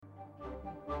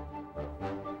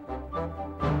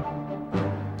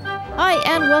Hi,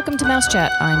 and welcome to Mouse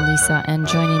Chat. I'm Lisa, and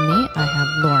joining me, I have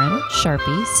Lauren,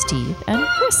 Sharpie, Steve, and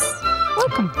Chris.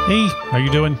 Welcome. Hey, how you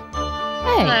doing? Hey.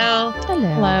 Hello.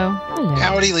 Hello. Hello. Hello.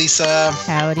 Howdy, Lisa.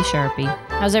 Howdy, Sharpie.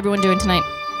 How's everyone doing tonight?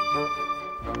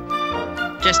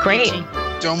 Just great.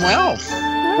 Doing well.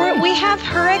 We have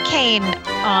hurricane,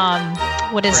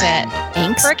 what is Brain. it?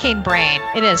 Angst? Hurricane brain.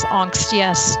 It is angst,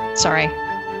 yes. Sorry.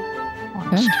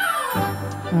 Okay.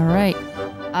 All right.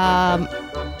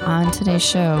 On today's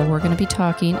show, we're going to be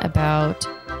talking about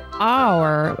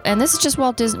and this is just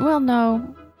Walt Disney, well,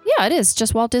 no. Yeah, it is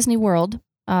just Walt Disney World,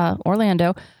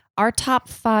 Orlando, our top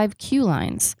 5 queue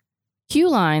lines. Queue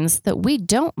lines that we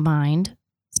don't mind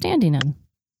standing in.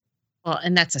 Well,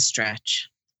 and that's a stretch.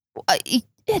 It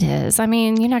is. I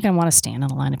mean, you're not going to want to stand on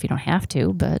the line if you don't have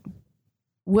to, but...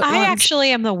 I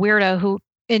actually am the weirdo who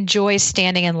enjoys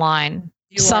standing in line.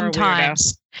 You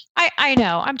sometimes. I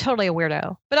know, I'm totally a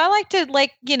weirdo, but I like to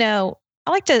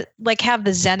have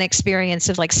the Zen experience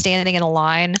of like standing in a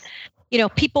line,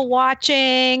 people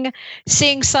watching,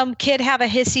 seeing some kid have a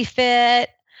hissy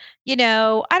fit,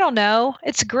 I don't know.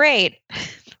 It's great.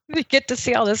 We get to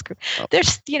see all this.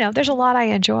 There's a lot I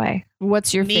enjoy.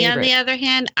 What's your favorite? Me, on the other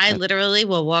hand, I literally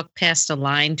will walk past a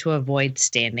line to avoid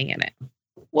standing in it.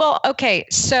 Well, okay.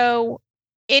 So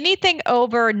anything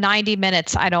over 90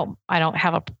 minutes, I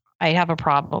have a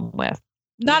problem with.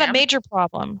 Not a major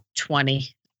problem.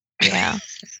 20. Yeah.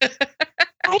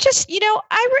 I just, you know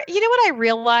what I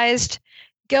realized?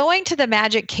 Going to the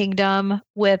Magic Kingdom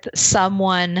with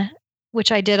someone,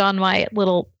 which I did on my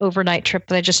little overnight trip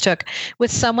that I just took,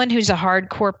 with someone who's a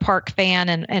hardcore park fan,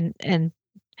 and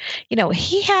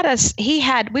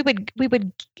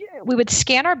we would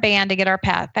scan our band to get our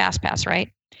fast pass,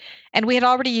 right? And we had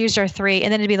already used our 3,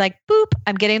 and then it'd be like, boop,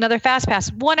 I'm getting another fast pass,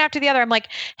 one after the other. I'm like,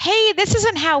 hey, this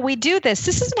isn't how we do this.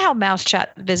 This isn't how Mouse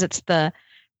Chat visits the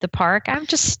park. I'm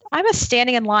a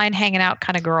standing in line, hanging out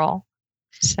kind of girl.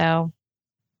 So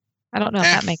I don't know if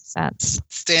that makes sense.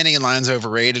 Standing in line's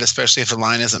overrated, especially if the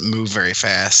line doesn't move very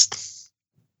fast.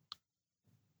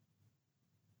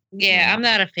 Yeah, I'm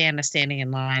not a fan of standing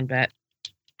in line, but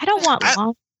I don't want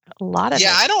a lot of it.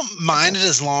 Yeah, I don't mind it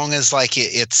as long as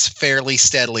it's fairly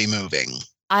steadily moving.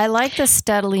 I like the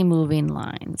steadily moving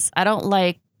lines. I don't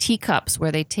like teacups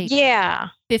where they take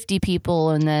 50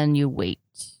 people and then you wait.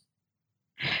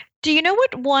 Do you know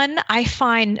what one I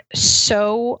find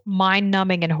so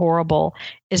mind-numbing and horrible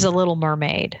is A Little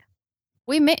Mermaid?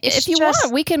 If you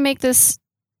want, we can make this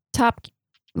top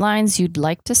lines you'd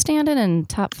like to stand in, and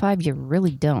top 5 you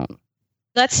really don't.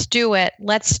 Let's do it.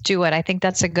 I think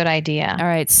that's a good idea. All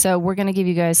right, so we're going to give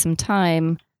you guys some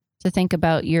time to think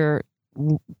about your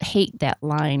hate that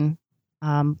line,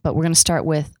 but we're going to start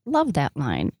with love that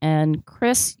line. And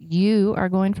Chris, you are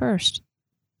going first.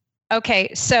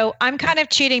 Okay, so I'm kind of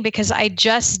cheating because I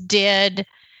just did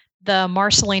the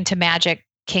Marceline to Magic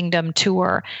Kingdom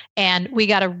tour, and we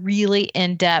got a really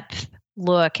in-depth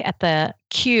look at the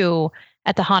queue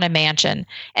at the Haunted Mansion.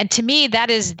 And to me, that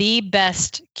is the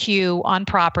best queue on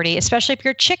property, especially if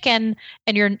you're chicken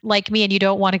and you're like me and you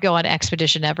don't want to go on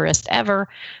Expedition Everest ever.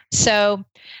 So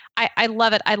I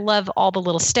love it. I love all the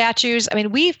little statues. I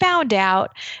mean, we found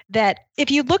out that if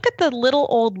you look at the little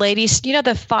old ladies,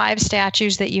 the 5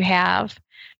 statues that you have,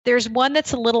 there's one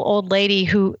that's a little old lady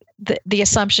who the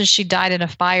assumption she died in a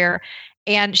fire,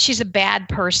 and she's a bad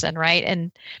person, right?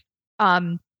 And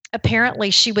apparently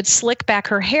she would slick back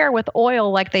her hair with oil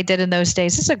like they did in those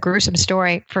days. This is a gruesome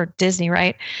story for Disney,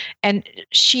 right? And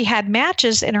she had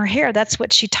matches in her hair. That's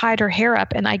what she tied her hair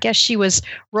up. And I guess she was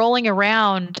rolling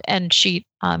around and she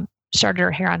started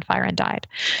her hair on fire and died.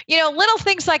 Little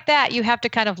things like that you have to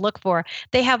kind of look for.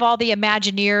 They have all the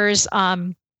Imagineers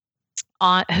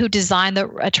who designed the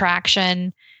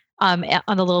attraction on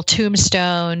the little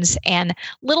tombstones, and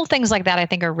little things like that I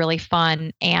think are really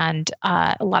fun, and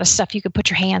a lot of stuff you could put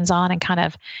your hands on and kind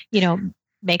of,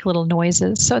 make little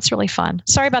noises. So it's really fun.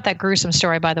 Sorry about that gruesome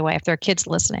story, by the way, if there are kids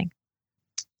listening.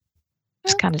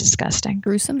 It's kind of disgusting.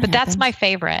 Gruesome. But that's my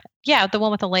favorite. Yeah, the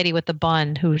one with the lady with the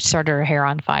bun who started her hair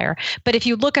on fire. But if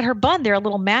you look at her bun, there are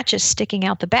little matches sticking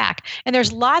out the back. And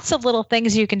there's lots of little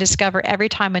things you can discover every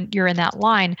time you're in that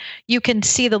line. You can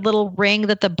see the little ring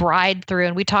that the bride threw.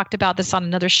 And we talked about this on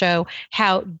another show,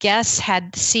 how guests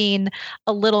had seen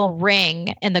a little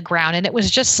ring in the ground. And it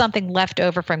was just something left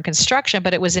over from construction,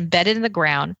 but it was embedded in the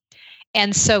ground.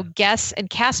 And so guests and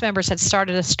cast members had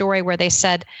started a story where they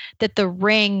said that the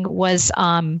ring was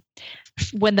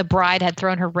when the bride had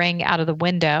thrown her ring out of the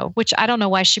window, which I don't know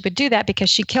why she would do that because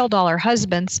she killed all her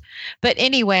husbands. But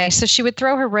anyway, so she would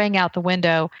throw her ring out the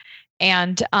window,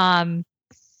 and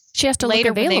she has to look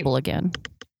available again.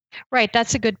 Right.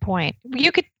 That's a good point.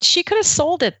 She could have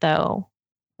sold it though.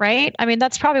 Right. I mean,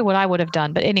 that's probably what I would have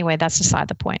done. But anyway, that's beside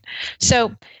the point.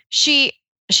 So she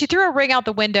threw a ring out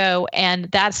the window, and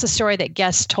that's the story that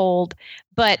Guest told.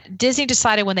 But Disney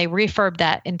decided when they refurbed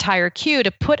that entire queue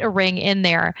to put a ring in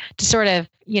there to sort of,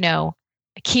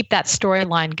 keep that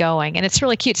storyline going. And it's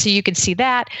really cute. So you can see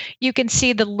that. You can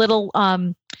see the little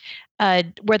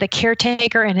where the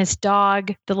caretaker and his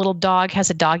dog, the little dog has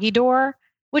a doggy door,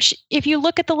 which if you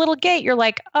look at the little gate, you're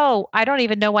like, oh, I don't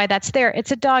even know why that's there.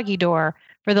 It's a doggy door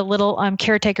for the little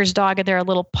caretaker's dog, and there are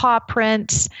little paw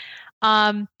prints.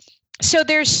 So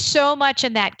there's so much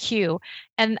in that queue.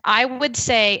 And I would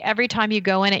say every time you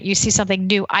go in it, you see something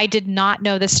new. I did not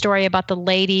know the story about the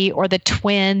lady or the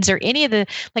twins or any of the,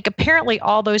 apparently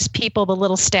all those people, the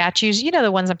little statues,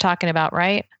 the ones I'm talking about,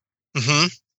 right? Mm-hmm.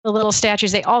 The little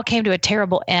statues, they all came to a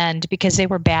terrible end because they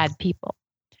were bad people.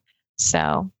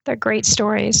 So they're great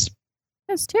stories.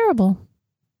 That's terrible.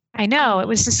 I know. It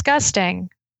was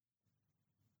disgusting.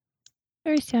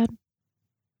 Very sad.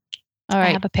 All right.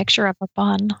 I have a picture of a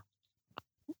bun.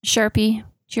 Sharpie,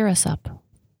 cheer us up.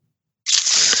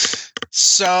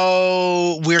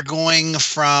 So we're going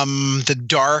from the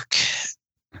dark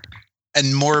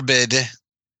and morbid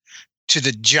to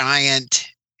the giant,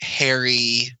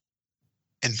 hairy,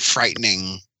 and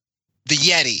frightening. The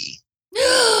Yeti.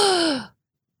 The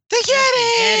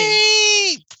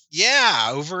Yeti!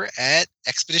 Yeah, over at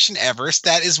Expedition Everest.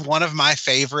 That is one of my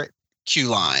favorite queue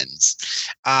lines.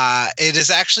 It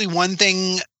is actually one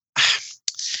thing.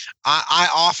 I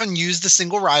often use the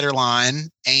single rider line,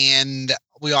 and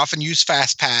we often use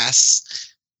Fast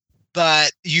Pass,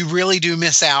 but you really do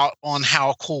miss out on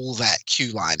how cool that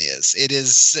queue line is. It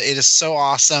is so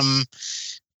awesome.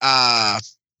 Love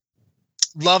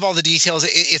all the details.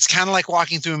 It's kind of like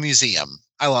walking through a museum.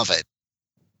 I love it.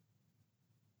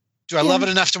 Do I love it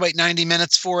enough to wait 90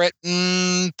 minutes for it?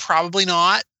 Probably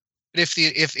not. But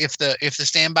if the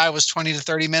standby was 20 to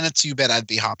 30 minutes, you bet I'd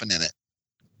be hopping in it.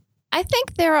 I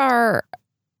think there are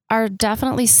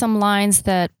definitely some lines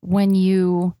that when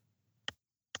you...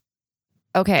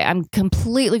 Okay, I'm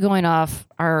completely going off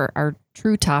our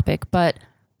true topic, but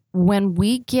when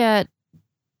we get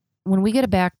a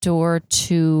back door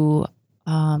to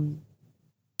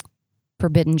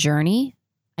Forbidden Journey,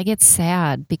 I get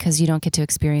sad because you don't get to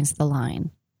experience the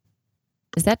line.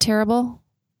 Is that terrible?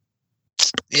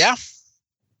 Yeah.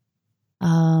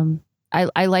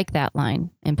 I like that line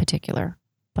in particular.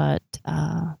 But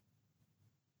and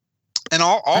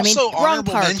also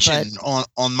honorable mention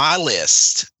on my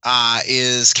list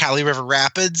is Kali River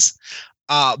Rapids,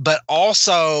 but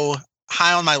also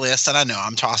high on my list, and I know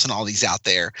I'm tossing all these out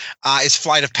there, is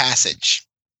Flight of Passage.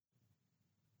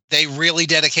 They really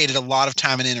dedicated a lot of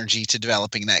time and energy to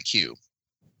developing that queue.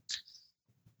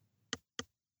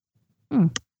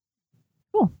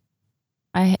 Cool.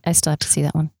 I still have to see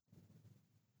that one.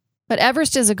 But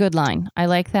Everest is a good line. I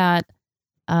like that.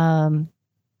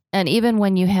 And even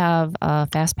when you have a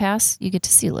Fast Pass, you get to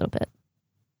see a little bit.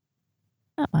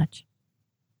 Not much.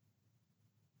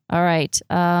 All right.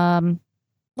 Lauren.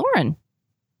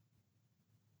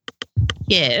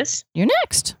 Yes. You're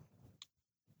next.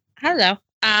 Hello.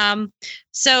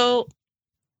 So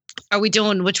are we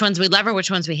doing which ones we love or which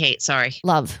ones we hate? Sorry.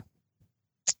 Love.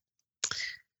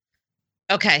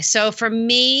 Okay. So for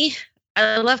me,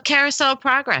 I love Carousel of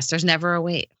Progress. There's never a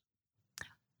wait.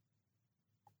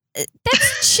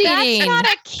 That's cheating. That's not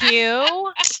a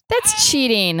queue. That's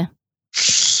cheating.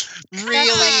 Really?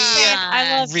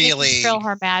 I love Really?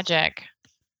 PhilharMagic.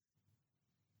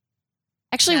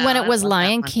 Actually, No, when I it was love that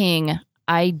Lion one. King,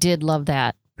 I did love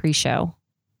that pre-show.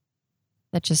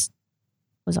 That just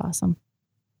was awesome.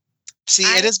 See,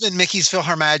 it has been Mickey's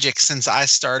PhilharMagic since I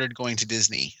started going to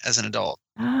Disney as an adult.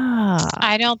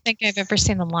 I don't think I've ever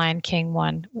seen the Lion King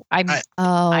one. I don't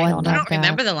I love don't that.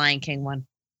 remember the Lion King one.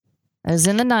 It was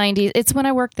in the 90s. It's when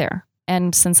I worked there.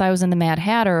 And since I was in the Mad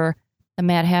Hatter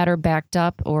backed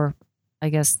up, or I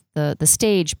guess the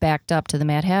stage backed up to the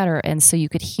Mad Hatter. And so you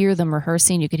could hear them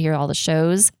rehearsing. You could hear all the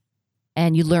shows.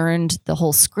 And you learned the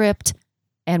whole script.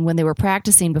 And when they were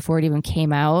practicing before it even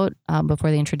came out, before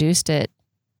they introduced it,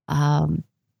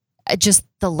 just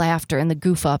the laughter and the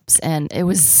goof ups. And it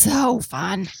was so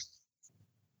fun.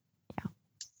 Yeah,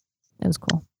 it was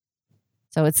cool.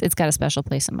 So it's got a special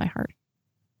place in my heart.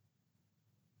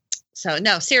 So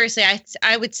no, seriously,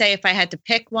 I would say if I had to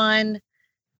pick one,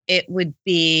 it would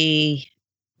be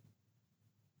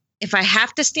if I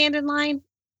have to stand in line,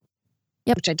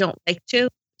 which I don't like to,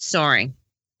 Soaring.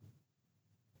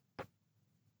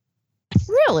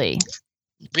 Really?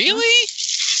 Really?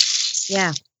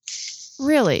 Yeah.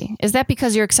 Really? Is that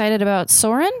because you're excited about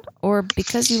Soren or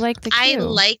because you like the queue? I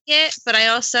like it, but I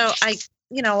also,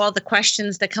 all the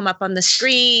questions that come up on the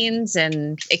screens,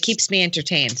 and it keeps me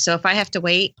entertained. So if I have to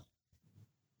wait,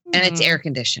 and it's air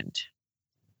conditioned,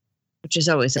 which is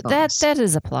always a bonus. That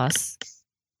is a plus.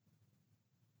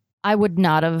 I would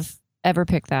not have ever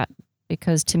picked that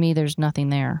because to me, there's nothing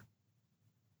there.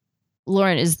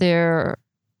 Lauren, is there,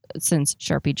 since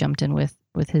Sharpie jumped in with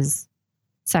his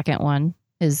second one,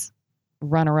 his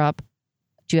runner-up,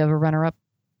 do you have a runner-up?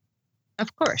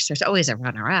 Of course, there's always a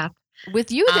runner-up.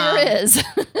 With you, there is.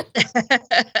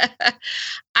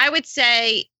 I would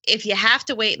say if you have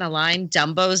to wait in a line,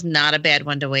 Dumbo's not a bad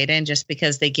one to wait in, just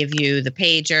because they give you the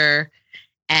pager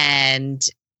and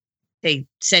they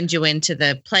send you into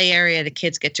the play area. The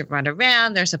kids get to run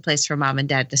around. There's a place for mom and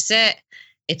dad to sit.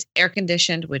 It's air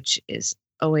conditioned, which is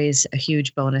always a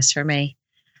huge bonus for me.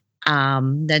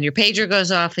 Then your pager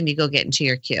goes off and you go get into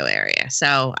your queue area.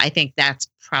 So I think that's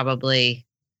probably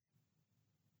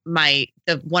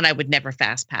the one I would never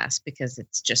fast pass because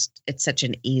it's such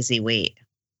an easy wait.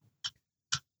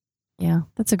 Yeah,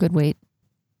 that's a good wait.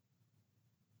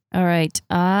 All right,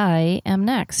 I am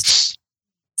next.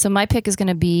 So my pick is going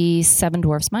to be Seven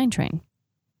Dwarfs Mine Train.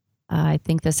 I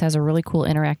think this has a really cool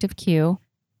interactive queue.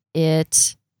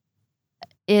 It's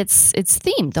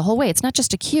themed the whole way. It's not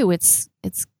just a queue. It's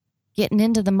getting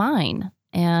into the mine,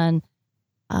 and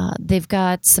they've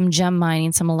got some gem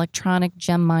mining, some electronic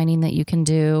gem mining that you can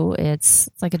do. It's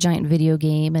like a giant video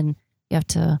game, and you have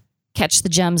to catch the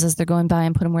gems as they're going by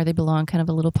and put them where they belong. Kind of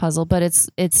a little puzzle, but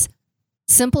it's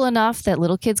simple enough that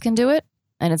little kids can do it,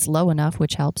 and it's low enough,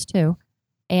 which helps too.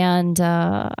 And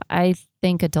I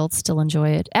think adults still enjoy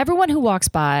it. Everyone who walks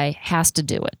by has to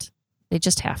do it. They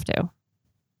just have to.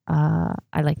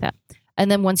 I like that.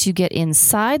 And then once you get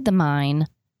inside the mine,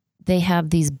 they have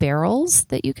these barrels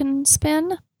that you can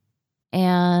spin.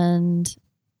 And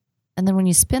then when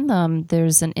you spin them,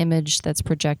 there's an image that's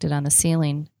projected on the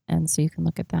ceiling. And so you can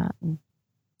look at that and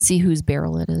see whose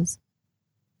barrel it is.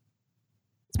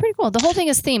 It's pretty cool. The whole thing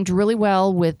is themed really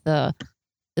well with the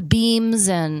beams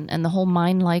and the whole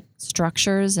mine-like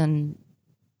structures. And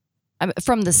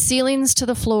from the ceilings to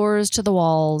the floors to the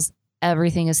walls,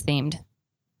 everything is themed.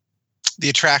 The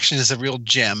attraction is a real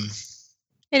gem.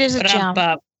 It is a gem.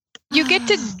 You get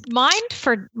to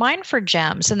mine for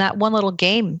gems in that one little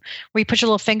game where you put your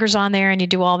little fingers on there and you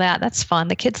do all that. That's fun.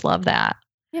 The kids love that.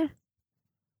 Yeah.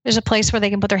 There's a place where they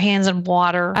can put their hands in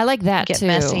water. I like that get too.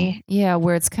 Messy. Yeah,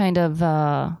 where it's kind of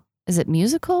is it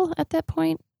musical at that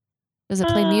point? Does it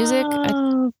play music?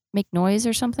 Make noise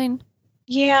or something?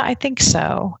 Yeah, I think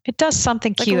so. It does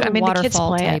something like cute. I mean, the kids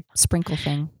waterfall play type it. Sprinkle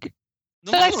thing.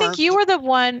 But I think you were the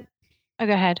one. Oh,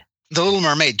 go ahead. The Little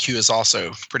Mermaid queue is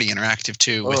also pretty interactive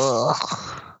too.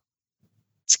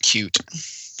 It's cute.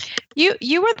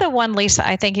 You were the one, Lisa.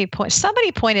 I think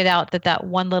somebody pointed out that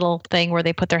one little thing where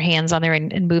they put their hands on there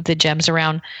and move the gems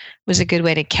around was a good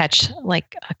way to catch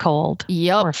like a cold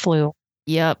or a flu.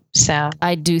 Yep. So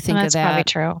I do think that's of that. Probably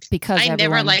true. Because I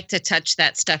never like to touch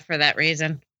that stuff for that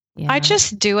reason. Yeah. I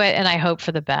just do it and I hope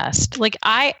for the best. Like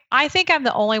I think I'm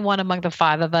the only one among the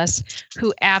five of us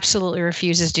who absolutely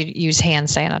refuses to use hand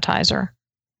sanitizer.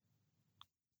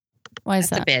 Why is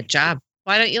That's that? a bad job.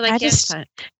 Why don't you like hand sanitizer?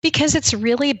 Because it's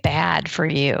really bad for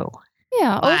you.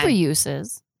 Yeah, Why?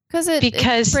 overuses.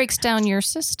 It breaks down your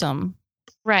system.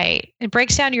 Right. It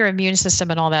breaks down your immune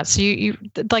system and all that. So you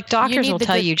like doctors will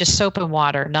tell you just soap and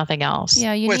water, nothing else.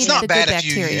 Yeah, it's not bad if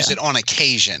you use it on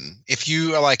occasion. If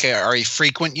you are are a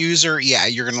frequent user, yeah,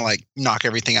 you're gonna like knock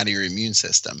everything out of your immune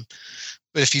system.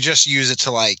 But if you just use it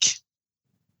to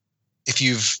if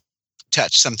you've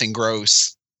touched something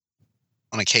gross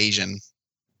on occasion.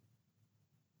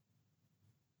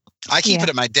 I keep it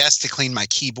at my desk to clean my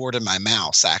keyboard and my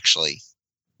mouse, actually.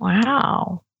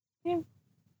 Wow. Yeah.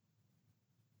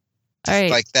 All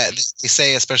right. Like that, they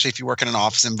say, especially if you work in an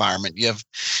office environment, you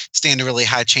stand a really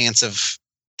high chance of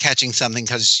catching something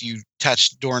because you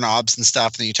touch doorknobs and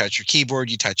stuff, and then you touch your keyboard,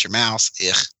 you touch your mouse.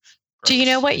 Ugh. Do you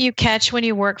know what you catch when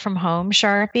you work from home,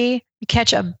 Sharpie? You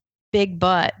catch a big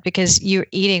butt because you're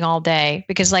eating all day.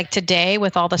 Because like today,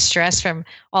 with all the stress from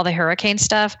all the hurricane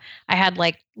stuff, I had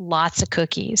like lots of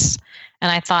cookies,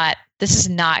 and I thought this is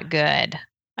not good.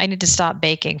 I need to stop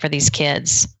baking for these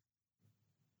kids.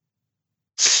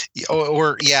 See,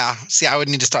 I would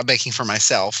need to stop baking for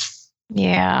myself.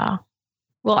 Yeah.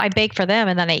 Well, I bake for them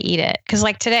and then I eat it. Because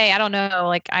like today, I don't know,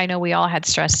 like I know we all had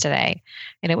stress today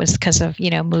and it was because of,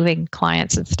 moving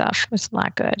clients and stuff. It was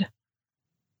not good. It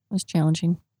was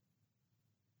challenging.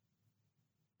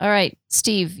 All right,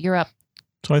 Steve, you're up.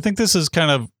 So I think this is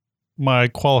kind of my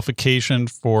qualification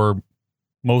for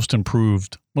most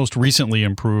improved most recently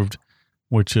improved,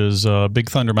 which is Big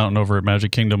Thunder Mountain over at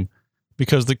Magic Kingdom,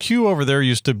 because the queue over there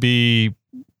used to be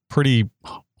pretty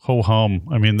ho-hum.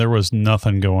 I mean, there was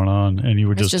nothing going on, and you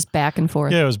would just back and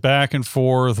forth. Yeah, it was back and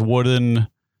forth, wooden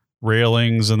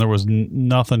railings, and there was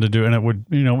nothing to do. And it would,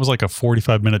 it was like a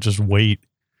 45-minute just wait.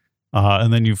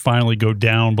 And then you finally go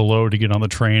down below to get on the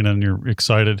train, and you're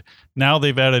excited. Now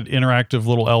they've added interactive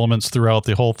little elements throughout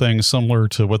the whole thing, similar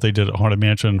to what they did at Haunted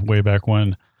Mansion way back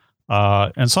when.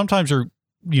 And sometimes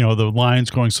the line's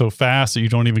going so fast that you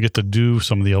don't even get to do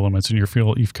some of the elements, and you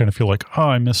kind of feel like, oh,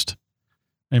 I missed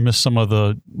some of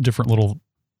the different little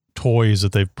toys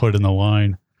that they've put in the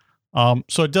line.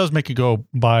 So it does make it go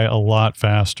by a lot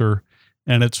faster,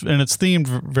 and it's themed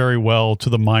very well to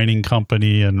the mining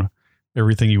company and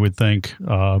everything you would think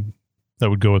that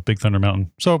would go with Big Thunder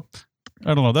Mountain. So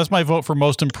I don't know. That's my vote for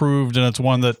most improved, and it's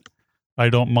one that I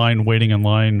don't mind waiting in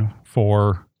line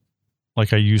for,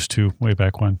 like I used to way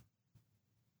back when.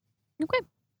 Okay.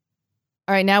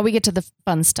 All right, now we get to the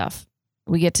fun stuff.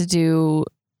 We get to do...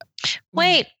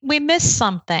 Wait, we missed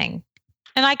something.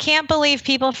 And I can't believe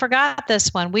people forgot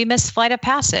this one. We missed Flight of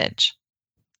Passage.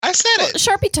 I said it.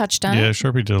 Sharpie touched on it. Yeah,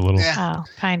 Sharpie did a little. Yeah. Oh,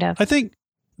 kind of. I think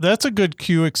that's a good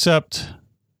queue, except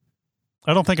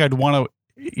I don't think I'd want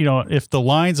to, if the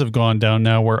lines have gone down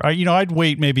now where I'd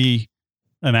wait maybe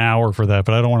an hour for that,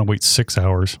 but I don't want to wait 6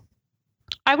 hours.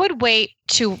 I would wait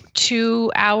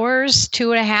 2 hours,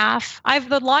 2.5.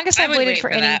 The longest I've waited for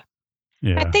any. That.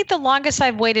 Yeah. I think the longest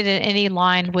I've waited in any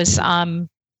line was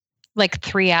like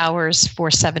 3 hours for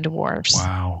Seven Dwarfs.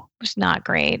 Wow. It was not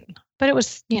great, but it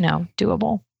was,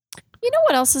 doable. You know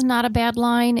what else is not a bad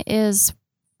line is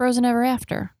Frozen Ever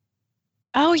After.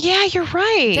 Oh, yeah, you're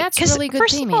right. That's 'Cause really good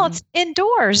First theming. of all, it's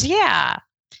indoors. Yeah.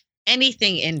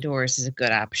 Anything indoors is a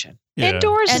good option. Yeah.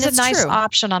 Indoors And is a it's nice true.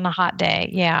 option on a hot day.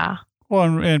 Yeah. Well,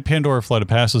 and Pandora Flight of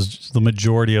Passage, the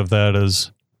majority of that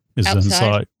is Outside?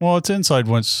 inside. Well, it's inside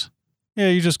once. Yeah,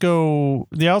 you just go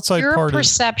the outside Your part.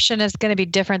 perception is going to be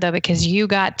different, though, because you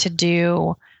got to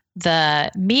do the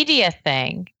media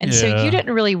thing. And so Yeah. you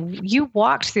didn't really, you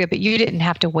walked through it, but you didn't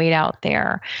have to wait out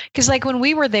there. Because like when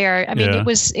we were there, I mean, Yeah.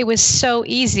 it was so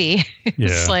easy. It's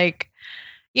Yeah. like,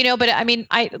 but I mean,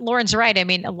 Lauren's right. I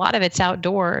mean, a lot of it's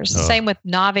outdoors. Oh. Same with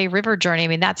Nave River Journey. I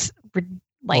mean, that's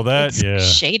like that, it's yeah.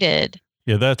 shaded.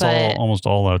 Yeah, that's but- almost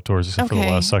all outdoors except for the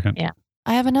Okay. last second. Yeah.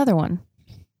 I have another one.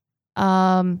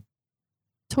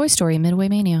 Toy Story Midway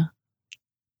Mania.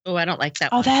 Oh, I don't like that.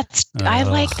 Oh, one. that's, I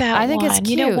like that I think one. it's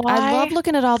cute. You know why? I love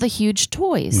looking at all the huge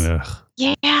toys. Ugh.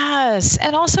 Yes.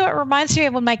 And also it reminds me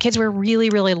of when my kids were really,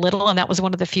 really little, and that was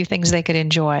one of the few things they could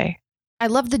enjoy. I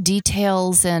love the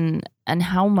details and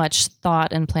how much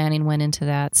thought and planning went into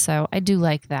that. So I do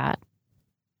like that.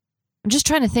 I'm just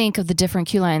trying to think of the different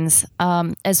queue lines.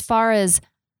 As far as,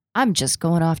 I'm just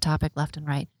going off topic left and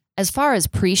right. As far as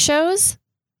pre-shows,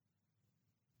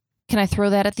 can I throw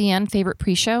that at the end? Favorite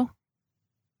pre-show?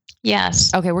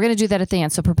 Yes. Okay, we're going to do that at the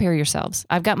end. So prepare yourselves.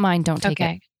 I've got mine. Don't take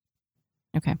Okay.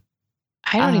 it. Okay.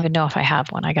 I don't even know if I have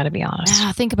one. I got to be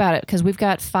honest. Think about it, because we've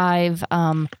got 5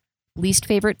 least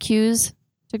favorite queues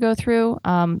to go through.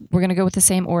 We're going to go with the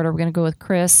same order. We're going to go with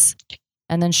Chris,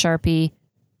 and then Sharpie,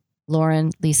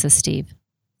 Lauren, Lisa, Steve.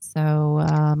 So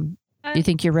do you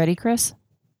think you're ready, Chris?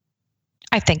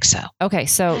 I think so. Okay,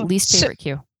 so least favorite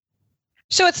queue.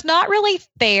 So it's not really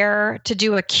fair to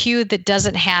do a queue that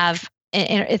doesn't have,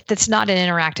 that's not an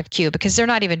interactive queue, because they're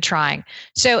not even trying.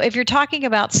 So if you're talking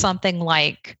about something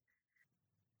like,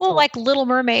 well, like Little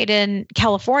Mermaid in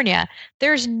California,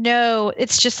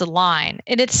 it's just a line,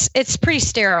 and it's pretty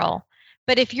sterile.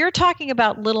 But if you're talking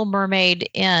about Little Mermaid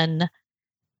in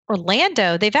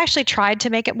Orlando, they've actually tried to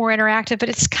make it more interactive, but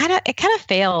it kind of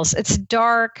fails. It's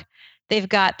dark. They've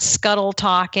got Scuttle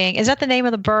talking. Is that the name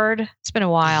of the bird? It's been a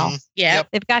while. Mhm. Yeah. Yep.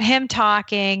 They've got him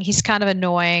talking. He's kind of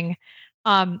annoying.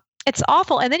 It's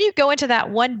awful. And then you go into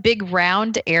that one big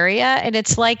round area, and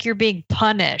it's like you're being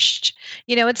punished.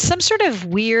 It's some sort of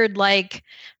weird, like,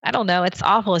 I don't know. It's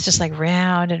awful. It's just like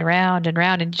round and round and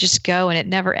round, and you just go, and it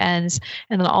never ends.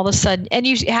 And then all of a sudden, and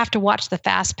you have to watch the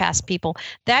fast pass people.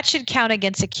 That should count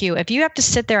against a queue. If you have to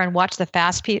sit there and watch the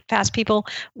fast people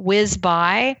whiz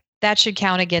by, that should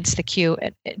count against the queue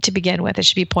to begin with. It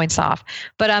should be points off.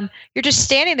 But you're just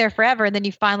standing there forever, and then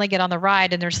you finally get on the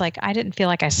ride, and there's like, I didn't feel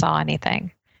like I saw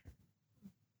anything.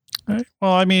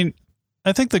 Well, I mean,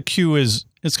 I think the queue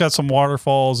it's got some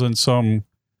waterfalls and some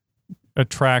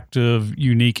attractive,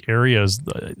 unique areas.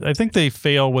 I think they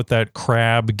fail with that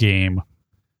crab game.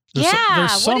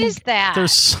 What is that?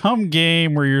 There's some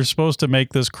game where you're supposed to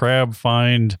make this crab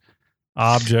find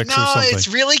objects or No, something. it's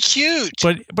really cute.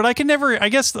 But I can never. I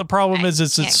guess the problem is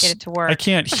Can't get it to work. I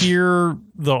can't hear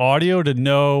the audio to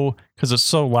know because it's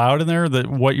so loud in there that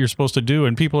what you're supposed to do,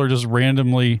 and people are just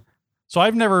randomly. So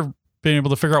I've never been able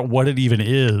to figure out what it even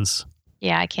is.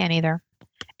 Yeah, I can't either.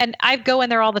 And I go in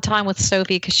there all the time with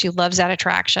Sophie because she loves that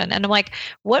attraction. And I'm like,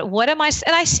 what am I?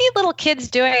 And I see little kids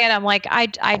doing it. I'm like,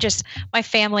 I just, my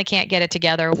family can't get it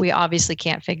together. We obviously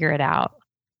can't figure it out.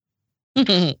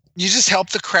 You just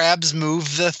help the crabs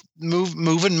move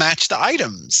and match the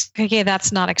items. Okay,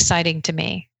 that's not exciting to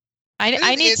me.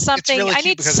 I need something. Really I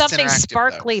need because it's something interactive,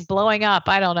 sparkly though. blowing up.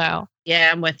 I don't know.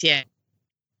 Yeah, I'm with you.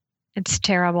 It's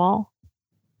terrible.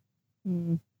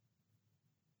 All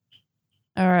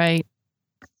right.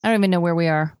 I don't even know where we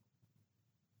are.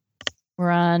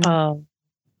 We're on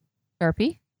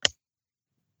Sharpie.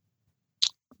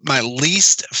 My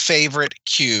least favorite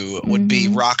queue would be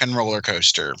Rock and Roller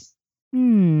Coaster.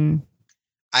 I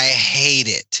hate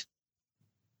it.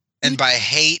 And by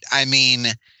hate, I mean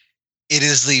it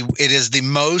is the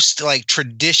most like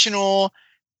traditional,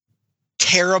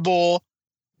 terrible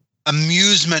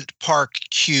amusement park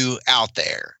queue out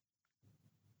there.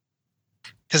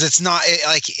 Because it's not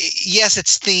yes,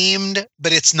 it's themed,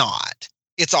 but it's not.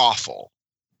 It's awful.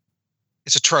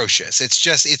 It's atrocious. It's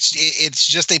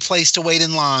just a place to wait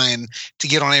in line to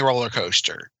get on a roller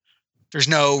coaster. There's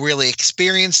no really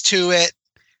experience to it.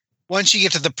 Once you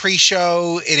get to the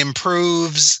pre-show, it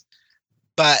improves,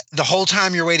 but the whole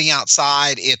time you're waiting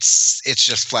outside, it's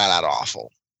just flat out awful.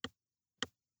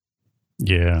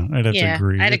 Yeah, I'd have to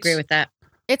agree. I'd agree with that.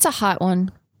 It's a hot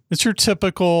one. It's your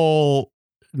typical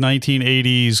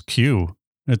 1980s queue.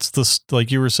 It's this,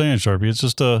 like you were saying, Sharpie. It's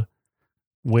just a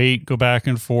wait, go back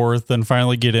and forth, then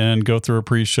finally get in, go through a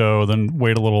pre-show, then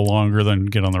wait a little longer, then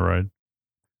get on the ride.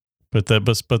 But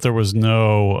there was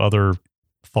no other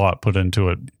thought put into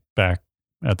it back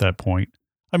at that point.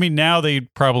 I mean, now they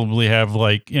probably have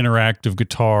like interactive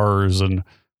guitars and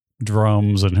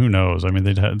drums and who knows. I mean,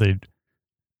 they'd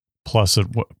plus it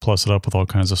up with all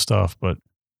kinds of stuff, but.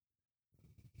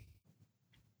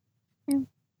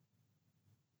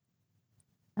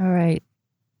 All right.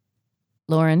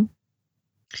 Lauren.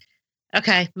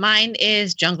 Okay. Mine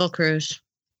is Jungle Cruise.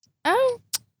 Oh,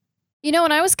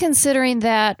 and I was considering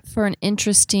that for an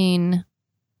interesting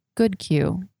good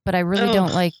queue, but I really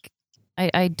don't like,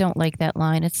 I don't like that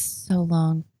line. It's so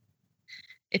long.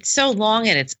 It's so long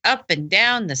and it's up and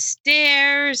down the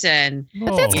stairs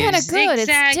But that's kind of good. It's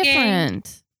zigzagging.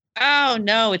 different. Oh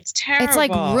no, it's terrible. It's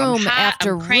like room I'm hot,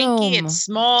 after I'm cranky, room. It's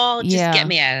small. Just get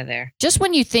me out of there. Just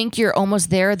when you think you're almost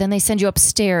there, then they send you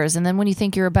upstairs, and then when you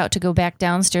think you're about to go back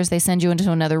downstairs, they send you into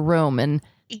another room, and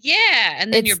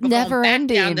and then you're it's never going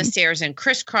back down ending. the stairs and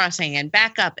crisscrossing and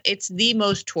back up. It's the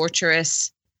most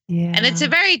torturous, and it's a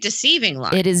very deceiving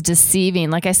line. It is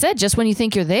deceiving. Like I said, just when you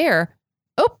think you're there,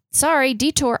 oh, sorry,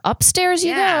 detour upstairs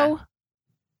you go.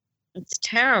 It's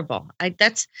terrible.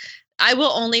 I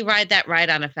will only ride that ride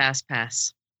on a fast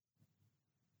pass.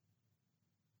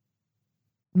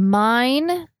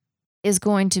 Mine is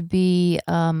going to be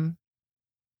the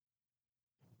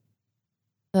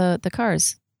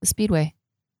Cars, the Speedway.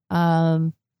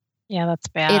 Yeah, that's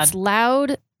bad. It's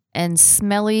loud and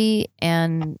smelly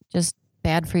and just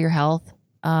bad for your health.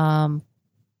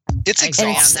 It's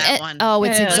exhausting.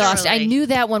 It's exhausting. I knew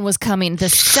that one was coming. The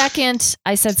second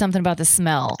I said something about the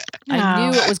smell,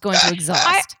 I knew it was going to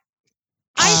exhaust.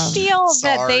 I feel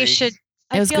that they sorry. should.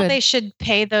 I feel they should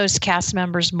pay those cast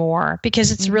members more because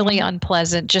it's really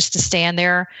unpleasant just to stand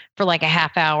there for like a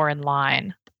half hour in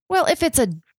line. Well, if it's a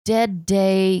dead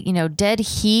day, dead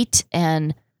heat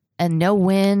and no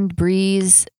wind,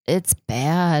 breeze, it's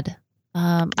bad.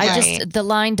 The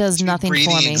line does nothing for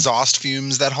breathing me. Exhaust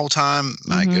fumes that whole time.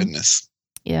 My goodness.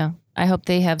 Yeah. I hope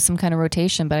they have some kind of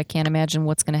rotation, but I can't imagine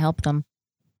what's going to help them.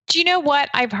 Do you know what?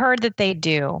 I've heard that they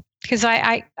do. Because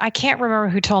I can't remember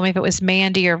who told me, if it was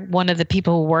Mandy or one of the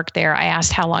people who worked there. I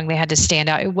asked how long they had to stand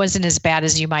out. It wasn't as bad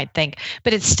as you might think,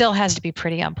 but it still has to be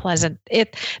pretty unpleasant.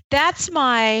 That's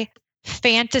my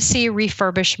fantasy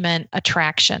refurbishment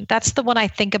attraction. That's the one I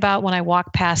think about when I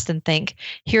walk past and think,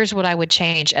 here's what I would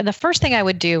change. And the first thing I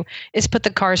would do is put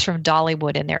the cars from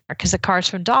Dollywood in there, because the cars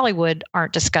from Dollywood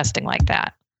aren't disgusting like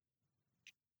that.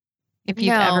 If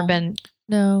you've ever been.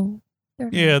 No.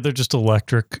 Yeah, they're just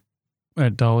electric.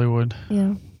 At Dollywood.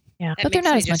 Yeah. But they're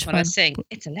not as much fun. Sing.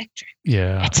 It's electric.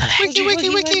 Yeah. It's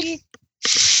electric. Wiki.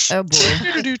 Oh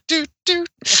boy.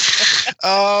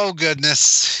 Oh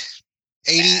goodness.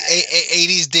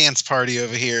 80s dance party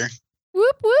over here.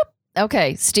 Whoop whoop.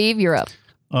 Okay, Steve, you're up.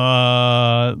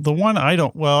 The one I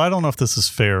don't know if this is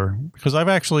fair, because I've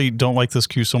actually don't like this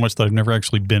queue so much that I've never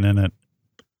actually been in it.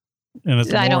 And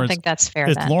it's I don't Lauren's, think that's fair.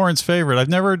 it's then. Lauren's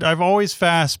favorite. I've always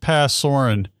fast passed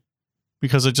Soren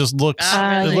because it just looks,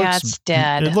 it's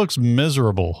dead. It looks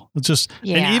miserable. It's just,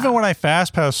 and even when I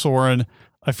fast pass Soren,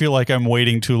 I feel like I'm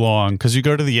waiting too long because you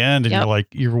go to the end and you're like,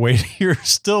 you're waiting, you're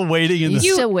still waiting in this.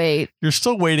 You still wait. You're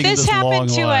still waiting. This happened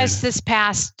to line. us this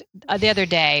past the other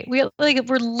day. We're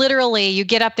literally, you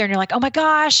get up there and you're like, oh my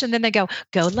gosh, and then they go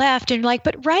left, and you're like,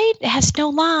 but right, it has no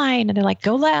line, and they're like,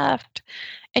 go left,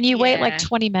 and you wait like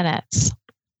 20 minutes,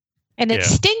 and it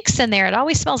stinks in there. It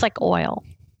always smells like oil.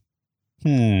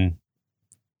 Yeah,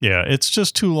 it's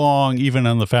just too long, even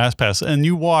on the fast pass, and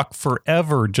you walk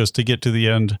forever just to get to the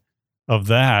end of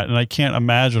that. And I can't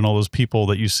imagine all those people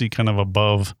that you see kind of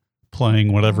above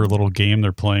playing whatever little game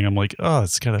they're playing. I'm like, oh,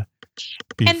 it's gotta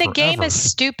be And the forever. game is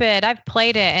stupid. I've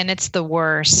played it and it's the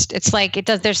worst. It's like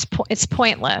it's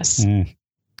pointless.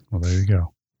 Well, there you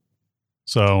go.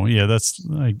 So yeah, that's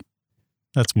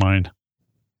mine.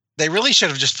 They really should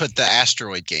have just put the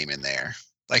asteroid game in there,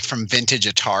 like from vintage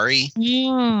Atari.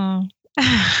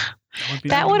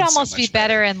 That would almost be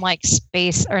better in like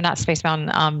Space, or not Space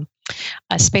Mountain,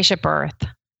 Spaceship Earth.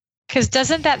 Because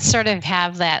doesn't that sort of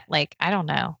have that, like, I don't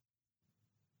know,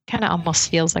 kind of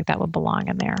almost feels like that would belong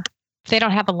in there. If they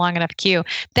don't have a long enough queue.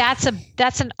 That's an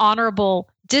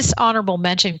dishonorable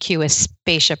mention queue is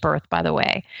Spaceship Earth, by the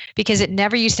way, because it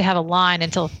never used to have a line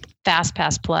until Fast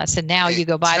Pass Plus, and now you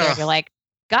go by there and you're like,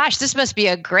 gosh, this must be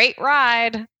a great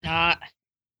ride. I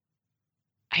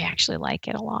actually like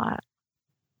it a lot.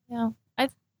 Yeah,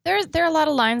 there are a lot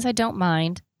of lines I don't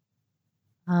mind.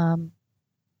 And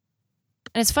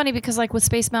it's funny because like with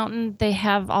Space Mountain, they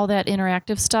have all that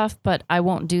interactive stuff, but I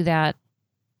won't do that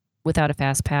without a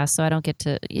fast pass, so I don't get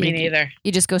to. Me neither.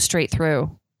 You just go straight through.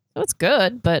 So it's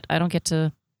good, but I don't get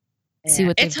to see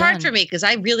what they've It's hard done. for me because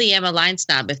I really am a line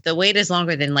snob. If the wait is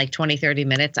longer than like 20, 30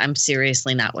 minutes, I'm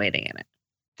seriously not waiting in it.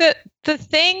 The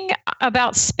thing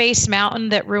about Space Mountain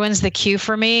that ruins the queue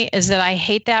for me is that I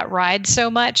hate that ride so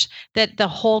much that the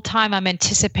whole time I'm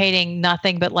anticipating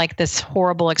nothing but like this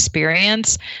horrible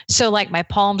experience. So like my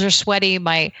palms are sweaty,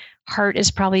 my heart is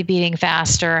probably beating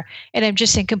faster, and I'm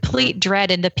just in complete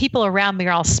dread. And the people around me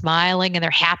are all smiling and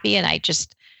they're happy, and I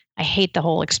hate the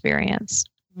whole experience.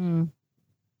 Although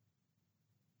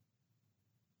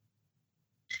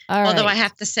I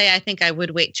have to say, I think I would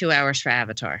wait 2 hours for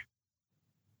Avatar.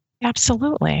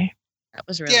 Absolutely. That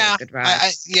was really a good ride.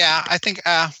 I think.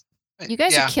 You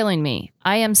guys are killing me.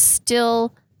 I am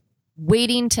still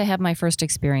waiting to have my first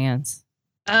experience.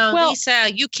 Oh, well,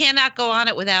 Lisa, you cannot go on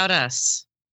it without us.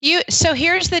 So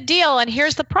here's the deal, and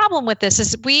here's the problem with this: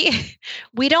 is we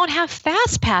don't have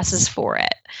fast passes for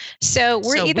it. So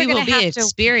we're either going to have to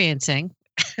experiencing.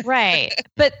 Right.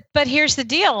 But here's the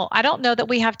deal: I don't know that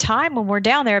we have time when we're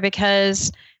down there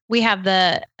because we have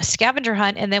the scavenger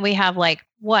hunt, and then we have like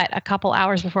a couple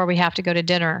hours before we have to go to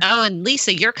dinner. Oh, and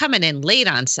Lisa, you're coming in late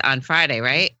on Friday,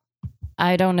 right?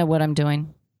 I don't know what I'm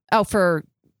doing. Oh, for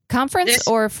conference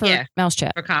or for Mouse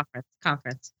Chat? For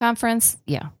conference. Conference,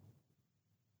 yeah.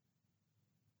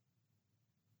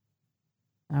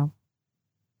 Oh,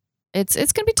 it's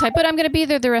gonna be tight, but I'm gonna be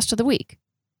there the rest of the week,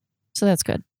 so that's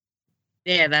good.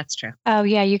 Yeah, that's true. Oh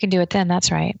yeah, you can do it then.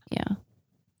 That's right. Yeah.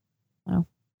 Oh.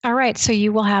 All right, so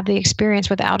you will have the experience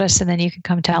without us, and then you can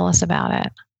come tell us about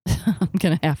it. I'm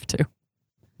going to have to.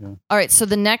 Yeah. All right, so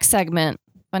the next segment,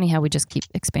 funny how we just keep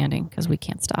expanding because we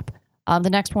can't stop.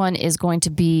 The next one is going to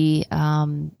be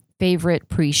favorite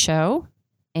pre-show,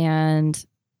 and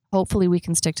hopefully we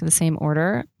can stick to the same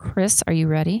order. Chris, are you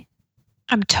ready?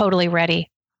 I'm totally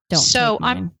ready. So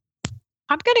I'm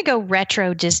going to go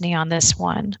retro Disney on this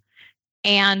one.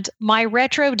 And my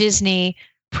retro Disney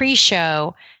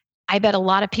pre-show, I bet a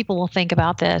lot of people will think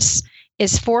about this,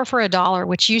 is 4 for $1,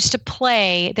 which used to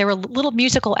play. There were a little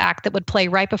musical act that would play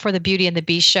right before the Beauty and the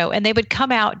Beast show. And they would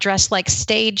come out dressed like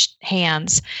stage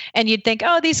hands. And you'd think,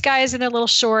 oh, these guys in their little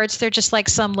shorts, they're just like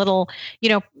some little,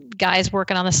 guys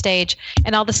working on the stage.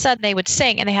 And all of a sudden they would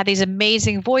sing, and they had these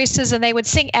amazing voices, and they would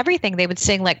sing everything. They would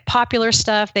sing like popular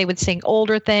stuff. They would sing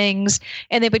older things,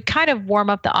 and they would kind of warm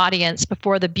up the audience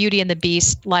before the Beauty and the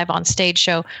Beast live on stage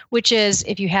show, which is,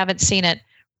 if you haven't seen it,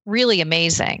 really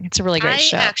amazing. It's a really great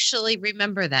show. I actually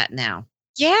remember that now.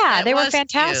 Yeah, they were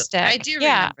fantastic. Cute. I do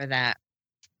remember that.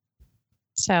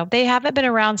 So they haven't been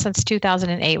around since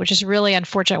 2008, which is really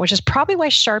unfortunate, which is probably why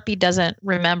Sharpie doesn't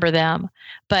remember them.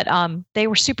 But they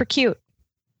were super cute.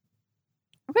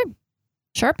 Okay.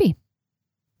 Sharpie.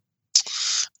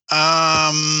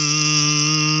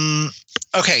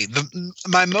 Okay.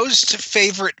 My most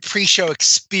favorite pre-show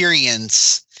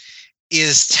experience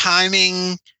is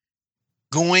timing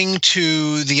going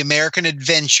to the American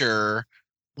Adventure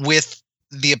with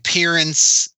the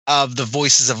appearance of the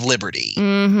Voices of Liberty.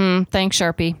 Mm-hmm. Thanks,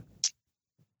 Sharpie.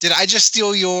 Did I just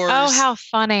steal yours? Oh, how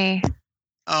funny.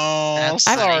 Oh, That's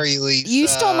sorry, Lisa. You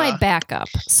stole my backup,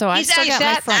 so I still got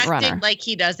my front acting runner. like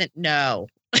he doesn't know.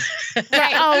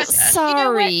 Oh,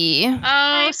 sorry. Oh,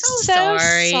 I'm so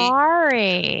sorry.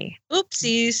 sorry.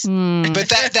 Oopsies. Hmm. But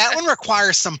that one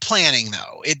requires some planning,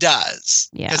 though. It does.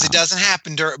 Yeah. Because it doesn't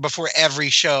happen before every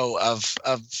show of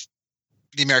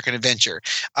the American Adventure.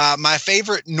 My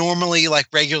favorite, normally like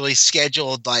regularly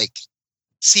scheduled, like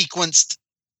sequenced,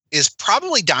 is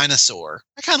probably Dinosaur.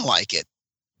 I kind of like it.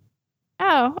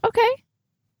 Oh, okay.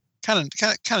 Kind of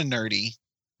nerdy.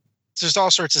 There's all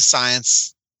sorts of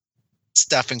science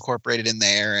stuff incorporated in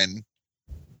there, and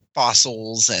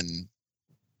fossils and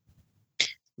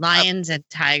Lions and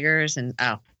tigers and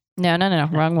No,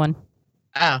 wrong one.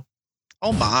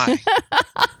 oh my.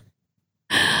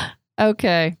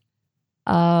 Okay.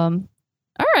 All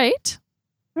right.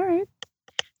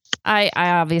 I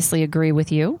obviously agree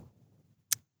with you.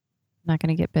 Not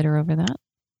going to get bitter over that.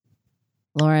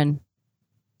 Lauren,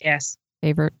 yes.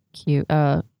 favorite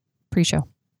pre-show.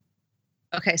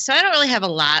 Okay, so I don't really have a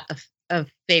lot of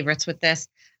favorites with this,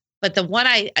 but the one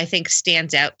I think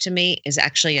stands out to me is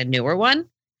actually a newer one,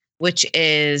 which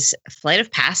is Flight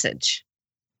of Passage.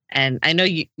 And I know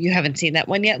you haven't seen that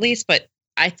one yet, Lise, but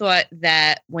I thought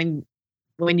that when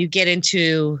you get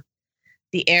into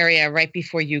the area right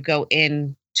before you go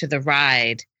in to the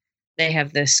ride, they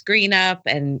have the screen up,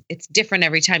 and it's different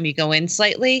every time you go in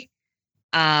slightly,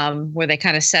 where they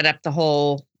kind of set up the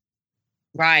whole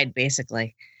ride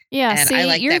basically. Yeah, And see, I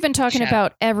like you're that even talking show.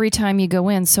 about every time you go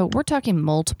in. So we're talking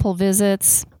multiple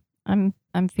visits. I'm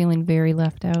feeling very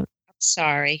left out.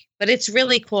 Sorry, but it's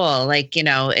really cool. Like,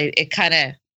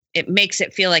 it makes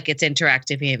it feel like it's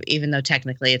interactive, even though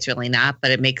technically it's really not,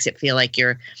 but it makes it feel like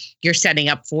you're setting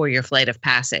up for your flight of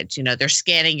passage. They're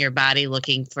scanning your body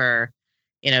looking for,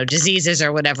 diseases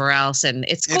or whatever else. And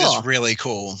it's cool. It is really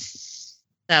cool.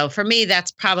 So for me,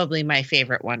 that's probably my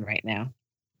favorite one right now.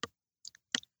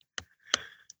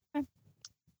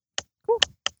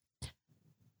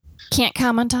 Can't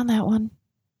comment on that one.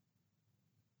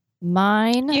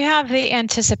 Mine. You have the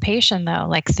anticipation, though.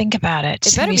 Like, think about it.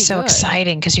 It's going to be so good.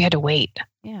 exciting because you had to wait.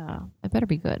 Yeah, it better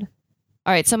be good.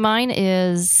 All right, so mine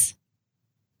is.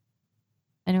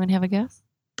 Anyone have a guess?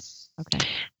 Okay.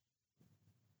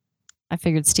 I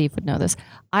figured Steve would know this.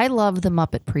 I love the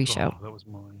Muppet pre-show. Oh, that was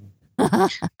mine.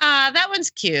 That one's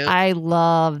cute. I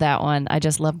love that one. I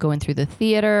just love going through the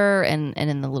theater and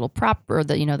in the little prop or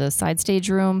the side stage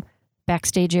room,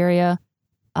 backstage area.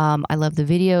 I love the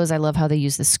videos. I love how they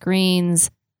use the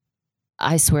screens.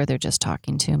 I swear they're just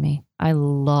talking to me. I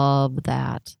love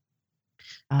that.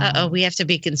 We have to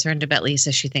be concerned about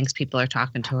Lisa. She thinks people are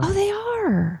talking to her. Oh, they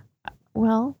are.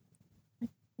 Well,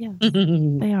 yeah,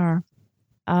 they are.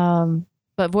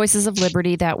 But Voices of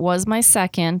Liberty, that was my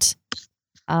second.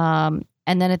 And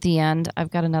then at the end, I've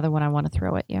got another one I want to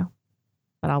throw at you.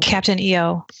 But I'll Captain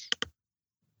EO.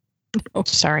 Oh,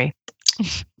 sorry.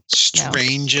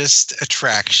 Strangest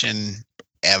attraction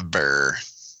ever.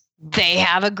 They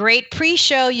have a great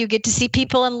pre-show. You get to see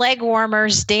people in leg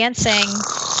warmers dancing.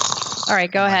 All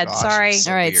right, go ahead. Sorry. it's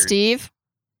so All right, weird. Steve.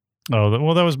 Oh,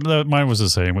 mine was the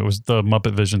same. It was the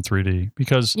Muppet Vision 3D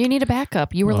because You need a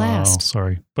backup. You were last.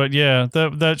 Sorry, but yeah,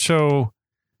 that show.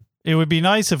 It would be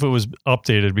nice if it was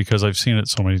updated because I've seen it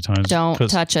so many times. Don't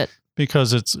touch it.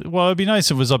 Because it'd be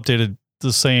nice if it was updated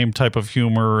the same type of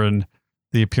humor and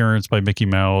the appearance by Mickey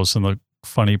Mouse and the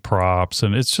funny props,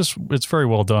 and it's very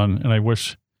well done. And I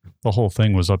wish the whole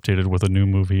thing was updated with a new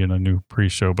movie and a new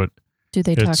pre-show. But Do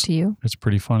they talk to you? It's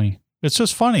pretty funny. It's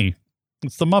just funny.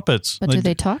 It's the Muppets. But do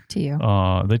they talk to you?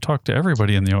 They talk to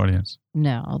everybody in the audience.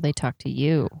 No, they talk to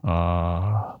you.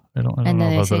 I don't And know then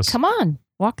they about say, this. "Come on,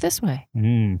 walk this way."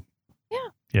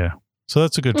 Yeah. So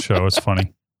that's a good show. It's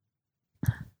funny.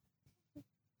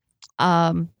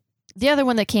 The other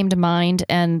one that came to mind,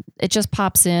 and it just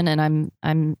pops in, and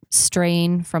I'm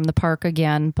straying from the park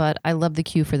again, but I love the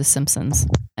queue for The Simpsons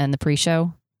and the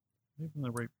pre-show.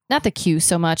 Not the queue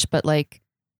so much, but like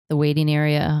the waiting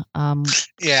area.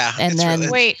 Yeah. And it's then-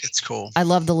 Wait. it's cool. I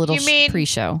love the little You mean-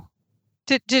 pre-show.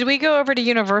 Did we go over to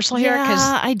Universal here?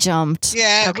 Yeah, I jumped.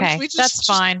 Yeah. Okay, we just, that's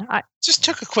fine. Just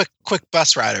took a quick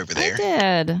bus ride over there.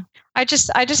 I did. I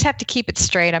just have to keep it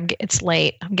straight. It's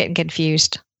late. I'm getting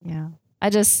confused. Yeah. I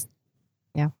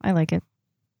like it.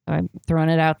 So I'm throwing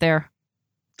it out there.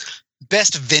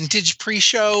 Best vintage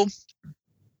pre-show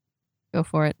Go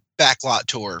for it. backlot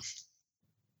tour.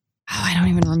 Oh, I don't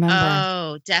even remember.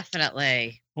 Oh,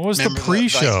 definitely. What was Remember the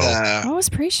pre-show? What was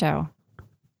pre-show?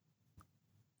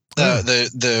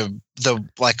 the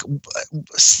like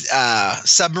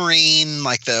submarine,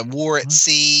 like the war at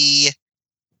sea,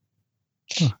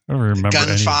 I don't remember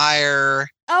gunfire.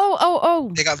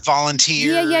 Oh. They got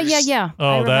volunteers. Yeah.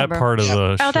 Oh, that part of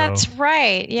the show. Oh, that's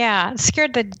right. Yeah. It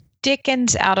scared the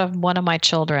dickens out of one of my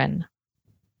children.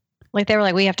 Like they were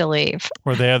like, we have to leave.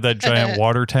 Where they have that giant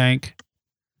water tank.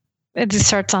 It just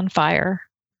starts on fire.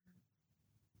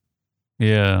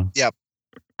 Yeah. Yep.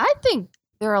 I think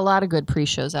there are a lot of good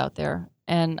pre-shows out there,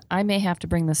 and I may have to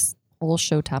bring this whole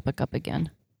show topic up again.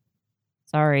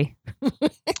 Sorry. I don't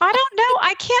know.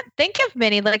 I can't think of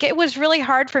many. Like it was really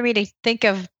hard for me to think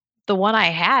of the one I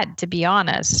had, to be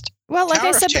honest. Well, like Tower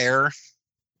I said, of Terror.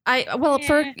 I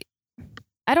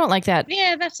don't like that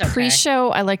Yeah, that's okay. pre-show.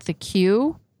 I like the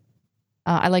queue.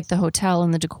 I like the hotel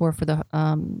and the decor for the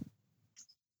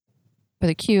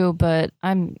queue, but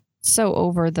I'm so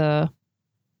over the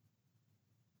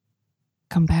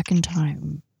come back in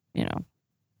time, you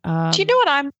know. Do you know what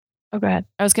I'm? Oh, go ahead.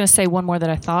 I was going to say one more that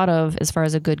I thought of as far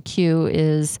as a good queue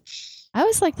is I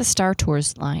always like the Star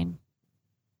Tours line.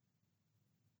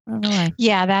 I don't know why.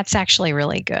 Yeah, that's actually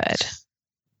really good.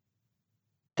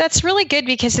 That's really good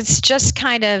because it's just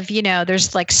kind of,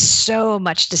 there's like so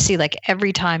much to see. Like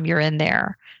every time you're in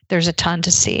there, there's a ton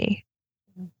to see.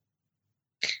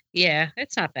 Yeah,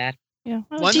 it's not bad. Yeah.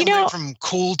 One that went from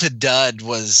cool to dud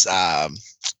was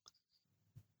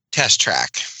Test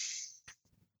Track.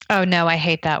 Oh no, I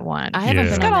hate that one. I haven't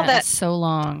Yeah. been Got on all that in that- so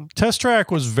long. Test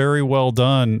Track was very well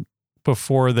done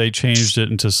before they changed it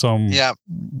into some Yep.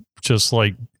 just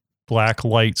like black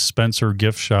light Spencer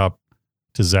gift shop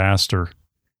disaster.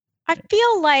 I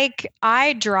feel like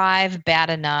I drive bad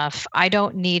enough. I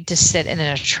don't need to sit in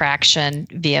an attraction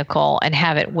vehicle and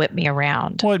have it whip me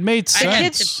around. Well, it made I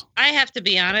sense. have to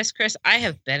be honest, Chris. I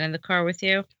have been in the car with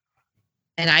you,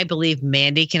 and I believe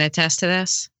Mandy can attest to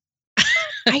this.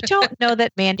 I don't know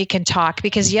that Mandy can talk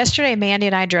because yesterday Mandy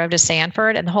and I drove to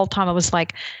Sanford and the whole time I was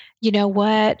like, you know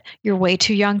what? You're way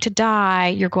too young to die.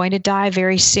 You're going to die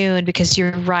very soon because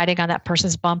you're riding on that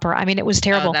person's bumper. I mean, it was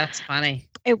terrible. Oh, that's funny.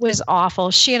 It was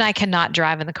awful. She and I cannot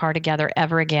drive in the car together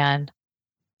ever again.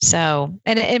 So,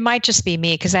 and it might just be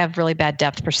me because I have really bad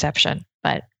depth perception,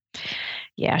 but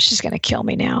yeah, she's going to kill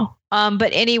me now. But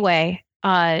anyway,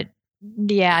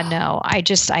 yeah, no, I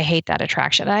hate that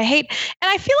attraction. And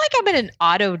I feel like I'm in an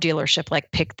auto dealership,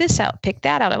 like pick this out, pick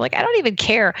that out. I'm like, I don't even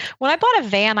care. When I bought a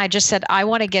van, I just said, I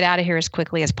want to get out of here as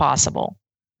quickly as possible.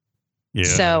 Yeah.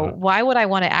 So why would I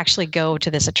want to actually go to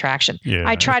this attraction? Yeah,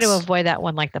 I try to it's- avoid that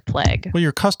one like the plague. Well,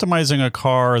 you're customizing a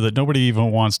car that nobody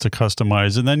even wants to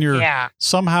customize, and then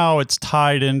somehow it's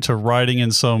tied into riding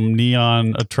in some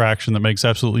neon attraction that makes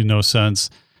absolutely no sense,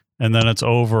 and then it's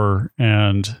over,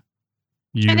 and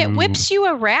it whips you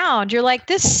around. You're like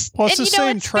this, Well, it's and the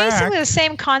same it's track. basically the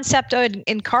same concept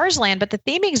in Cars Land, but the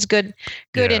theming is good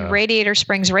in Yeah. Radiator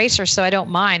Springs Racer, so I don't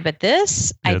mind. But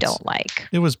this, I It's- don't like.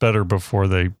 It was better before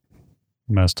they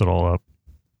messed it all up.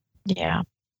 Yeah,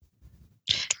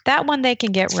 that one they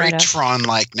can get It's very rid of.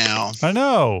 Tron-like now. I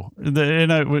know,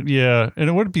 and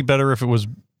it would be better if it was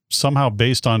somehow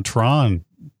based on Tron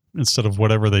instead of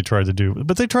whatever they tried to do.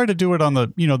 But they tried to do it on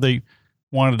the, they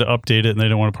wanted to update it and they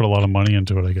didn't want to put a lot of money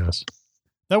into it, I guess.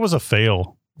 That was a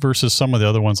fail versus some of the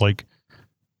other ones like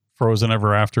Frozen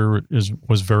Ever After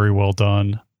was very well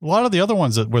done. A lot of the other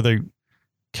ones where they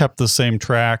kept the same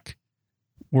track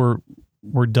were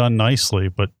done nicely,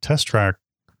 but Test Track,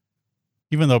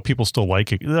 even though people still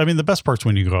like it, I mean, the best part's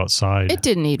when you go outside. It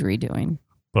didn't need redoing.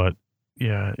 But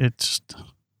yeah, it's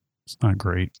not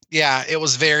great. Yeah, it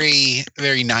was very,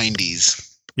 very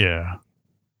 90s. Yeah.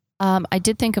 I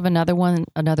did think of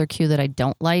another queue that I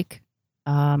don't like.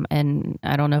 And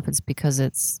I don't know if it's because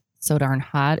it's so darn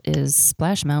hot, is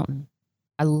Splash Mountain.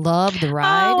 I love the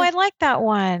ride. Oh, I like that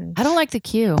one. I don't like the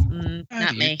queue.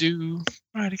 Not me.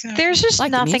 There's just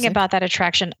Like the nothing music. about that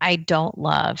attraction I don't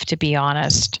love, to be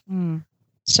honest. Mm.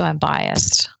 So I'm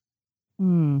biased.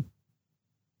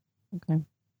 Okay.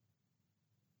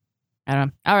 I don't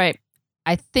know. All right.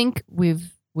 I think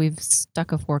we've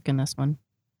stuck a fork in this one.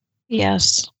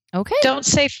 Yes. Okay. Don't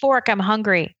say fork. I'm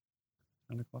hungry.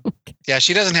 Yeah,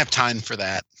 she doesn't have time for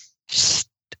that.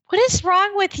 What is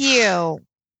wrong with you?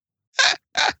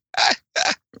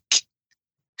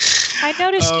 I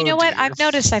noticed, you know what? I've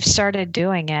noticed I've started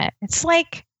doing it. It's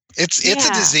like, It's Yeah.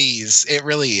 a disease. It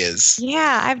really is.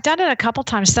 yeah, I've done it a couple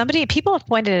times. People have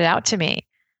pointed it out to me.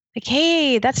 Like,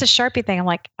 hey, that's a Sharpie thing. I'm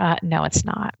like, no, it's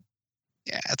not.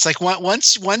 Yeah, it's like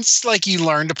once like you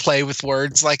learn to play with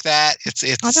words like that, it's I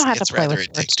know how to it's play rather with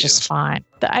words addictive. just fine.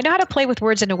 I know how to play with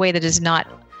words in a way that is not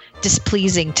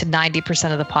displeasing to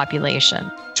 90% of the population.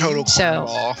 Total So-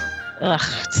 cornball. Ugh,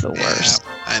 it's the worst.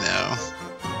 Yeah, I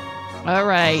know. All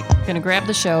right. Going to grab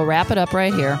the show, wrap it up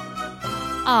right here.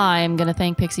 I'm going to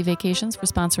thank Pixie Vacations for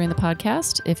sponsoring the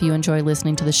podcast. If you enjoy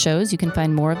listening to the shows, you can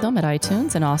find more of them at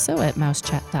iTunes and also at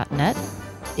mousechat.net.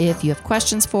 If you have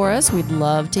questions for us, we'd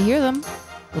love to hear them.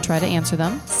 We'll try to answer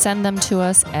them. Send them to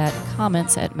us at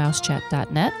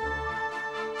comments@mousechat.net.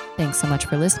 Thanks so much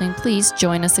for listening. Please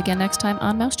join us again next time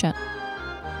on Mouse Chat.